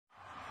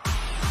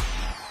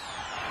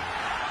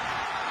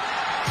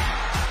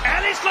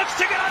looks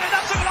to get on it.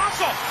 That's a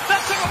golazo.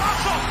 That's a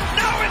golazo.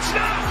 No, it's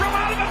not.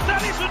 Ronaldo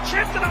who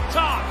chipped it up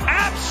top.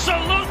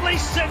 Absolutely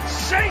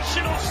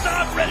sensational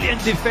stuff.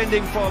 Brilliant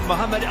defending from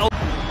Mohamed El.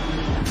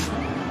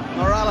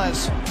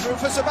 Morales through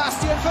for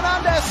Sebastian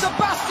Fernandez.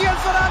 Sebastian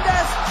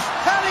Fernandez.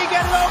 Can he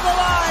get it over the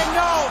line?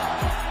 No.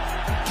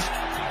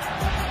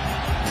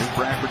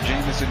 Bradford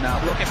Jamison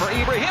now looking for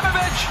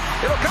Ibrahimovic.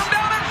 It'll come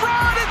down in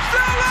front. It's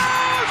still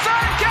loose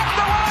and kept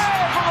away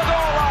from the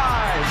goal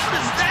line.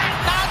 Does that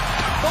not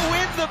go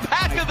in the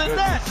back of the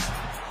net?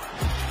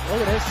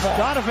 Look at this.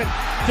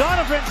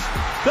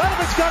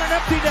 Donovan's got an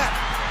empty net.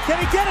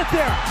 Can he get it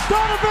there?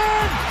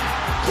 Donovan!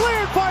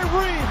 Cleared by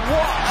Reed.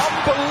 What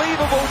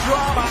unbelievable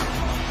drama.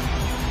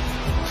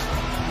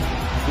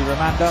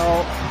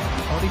 Ronaldo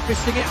only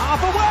fisting it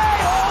half away.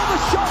 Oh, the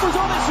shot was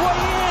on its way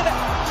in.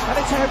 And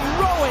it's a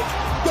heroic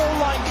goal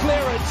line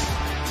clearance.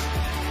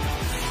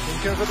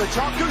 Think over the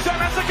top. Guzman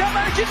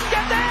manages to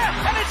get there.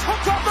 And it's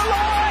hooked off the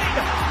line.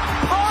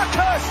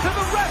 Marcus to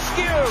the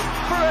rescue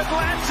for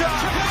Atlanta.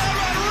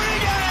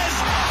 Rodriguez.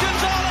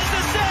 Gonzalez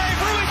the save.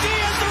 Ruiz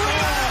Diaz the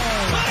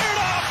rebound. Cleared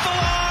off the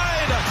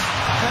line.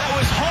 That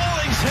was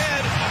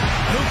Hollingshead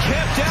who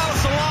kept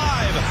Dallas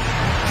alive.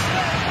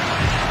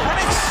 And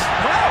it's,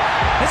 well,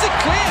 is it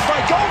cleared by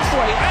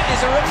Goldthwaite? That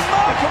is a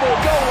remarkable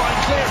goal line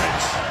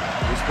clearance.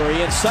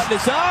 Gooseberry and Sutton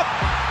is up.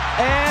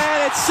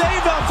 And it's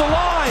saved off the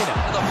line.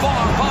 The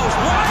far post.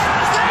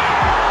 Wires there.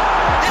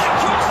 And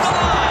across the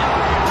line.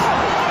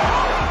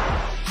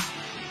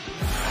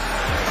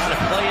 Trying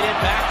to play it in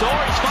back door.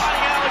 He's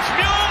finding Alex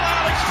Mule.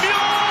 Alex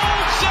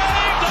Mule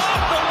saved off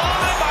the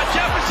line by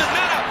Jefferson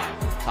Mena.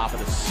 Top of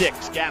the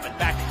six. Gavin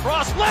back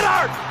across.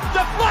 Leonard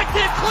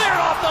deflected. Cleared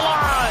off the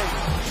line.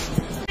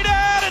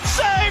 And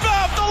saved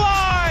off the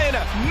line.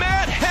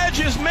 Matt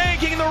Hedges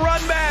making the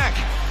run back.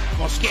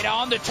 Mosquera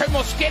on the turn.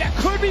 Mosquera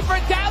could be for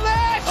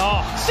Dallas.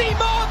 Oh.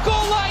 Simon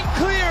goal line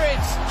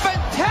clearance.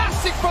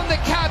 Fantastic from the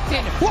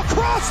captain.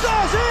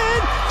 Lacrosta's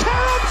in.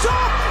 Karam's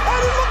up.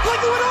 And it looked like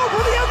it went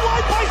over the end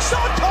line by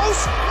Santos.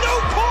 No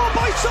call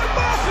by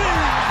Mbappe.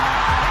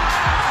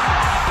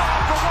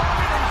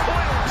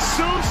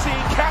 Susi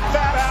kept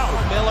that out.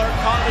 Miller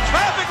caught the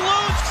traffic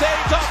loose.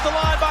 Saved off the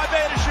line by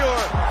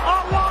Beitashour.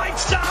 Online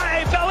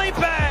side, Felipe.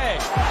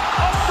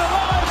 Off the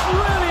line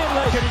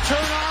brilliantly. Can he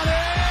turn on it?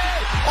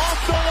 Off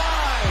the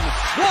line.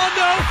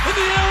 Wando in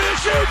the area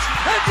shoots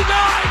and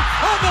denied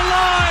on the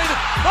line.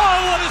 Oh,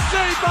 what a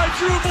save by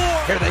Drew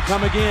Moore. Here they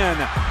come again.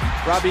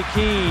 Robbie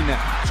Keane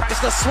tries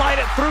to slide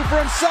it through for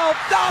himself.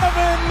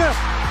 Donovan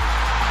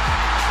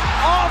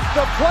off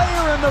the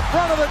player in the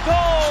front of the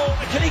goal.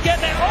 Can he get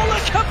there? Ola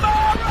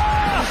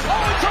Kamara.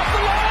 Oh, it's off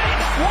the line.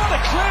 What a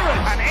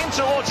clearance. And in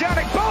towards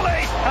Yannick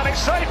Bully. And it's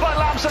saved by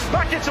Lamson.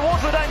 Back in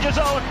towards the danger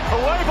zone.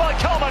 Away by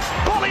Coleman.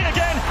 Bully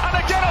again. And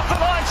again off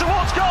the line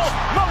towards goal.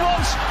 Not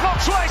once,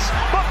 not twice,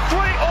 but 3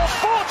 or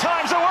 4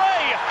 times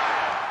away.